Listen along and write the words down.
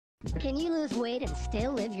Can you lose weight and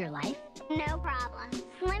still live your life? No problem.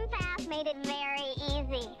 Slimfast made it very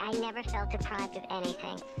easy. I never felt deprived of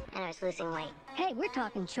anything, and I was losing weight. Hey, we're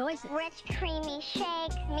talking choices. Rich, creamy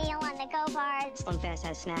shakes, meal on the go bars. Slimfast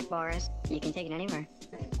has snack bars. You can take it anywhere.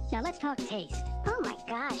 Now let's talk taste. Oh my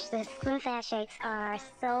gosh, the Slimfast shakes are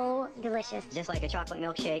so delicious. Just like a chocolate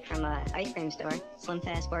milkshake from an ice cream store.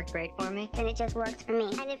 Slimfast worked great for me. And it just works for me.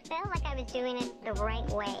 And it felt like I was doing it the right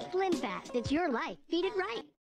way. Slimfast, it's your life. Feed it right.